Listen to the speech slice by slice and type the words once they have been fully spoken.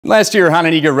Last year,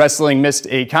 Hononegah Wrestling missed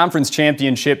a conference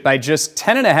championship by just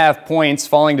 10.5 points,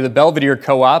 falling to the Belvedere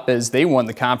Co-op as they won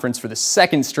the conference for the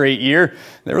second straight year.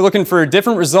 They were looking for a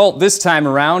different result this time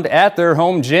around at their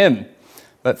home gym.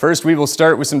 But first, we will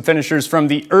start with some finishers from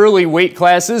the early weight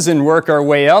classes and work our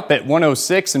way up. At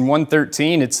 106 and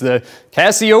 113, it's the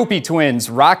Cassiope twins.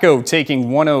 Rocco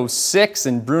taking 106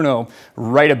 and Bruno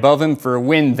right above him for a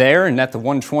win there. And at the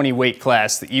 120 weight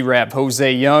class, the ERAB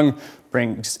Jose Young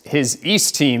brings his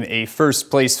East team a first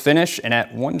place finish. And at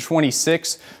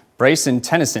 126, Bryson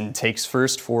Tennyson takes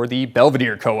first for the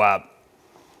Belvedere Co-op.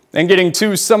 And getting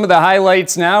to some of the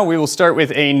highlights now, we will start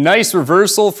with a nice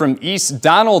reversal from East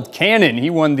Donald Cannon. He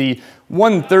won the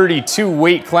 132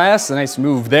 weight class, a nice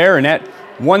move there. And at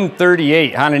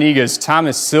 138, Hononegah's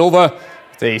Thomas Silva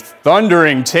with a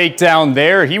thundering takedown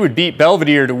there. He would beat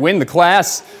Belvedere to win the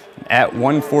class. At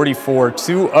 144,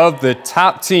 two of the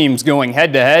top teams going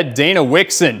head-to-head. Dana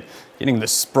Wixon getting the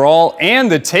sprawl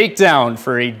and the takedown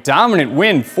for a dominant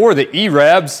win for the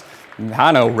ERABs.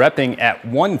 Hano repping at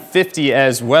 150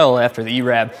 as well after the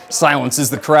ERAB silences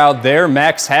the crowd there.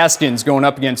 Max Haskins going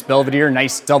up against Belvedere.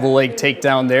 Nice double leg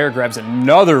takedown there. Grabs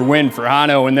another win for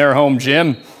Hano in their home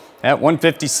gym. At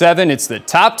 157, it's the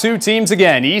top two teams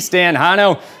again, East and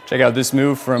Hano. Check out this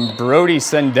move from Brody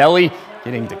Sendelli,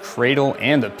 getting the cradle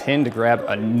and the pin to grab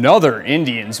another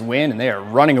Indians win, and they are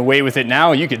running away with it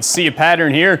now. You can see a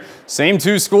pattern here. Same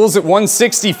two schools at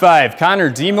 165.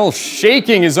 Connor Diemel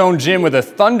shaking his own gym with a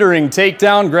thundering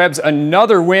takedown, grabs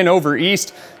another win over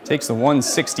East, takes the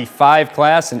 165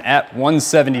 class, and at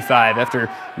 175, after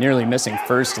nearly missing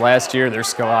first last year, their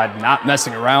squad not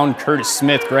messing around. Curtis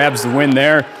Smith grabs the win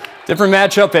there. Different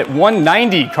matchup at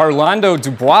 190, Carlando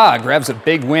Dubois grabs a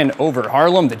big win over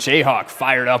Harlem. The Jayhawk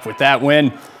fired up with that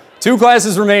win. Two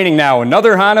classes remaining now,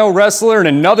 another Hano wrestler and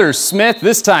another Smith.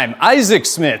 This time, Isaac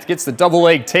Smith gets the double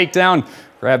leg takedown,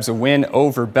 grabs a win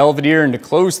over Belvedere, and to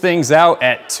close things out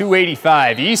at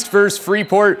 285, East versus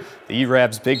Freeport. The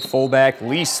ERAB's big fullback,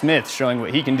 Lee Smith, showing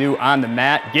what he can do on the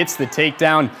mat, gets the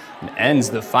takedown, and ends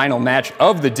the final match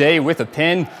of the day with a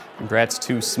pin. Congrats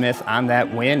to Smith on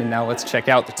that win. And now let's check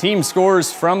out the team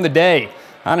scores from the day.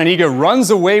 Hononegah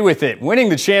runs away with it, winning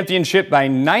the championship by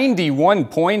 91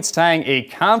 points, tying a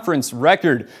conference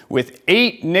record with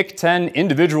 8 NIC-10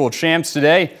 individual champs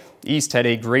today. East had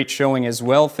a great showing as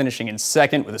well, finishing in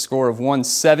second with a score of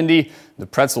 170. The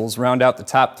Pretzels round out the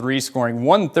top three, scoring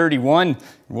 131.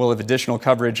 We'll have additional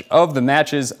coverage of the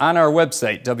matches on our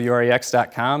website,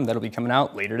 WREX.com. That'll be coming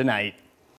out later tonight.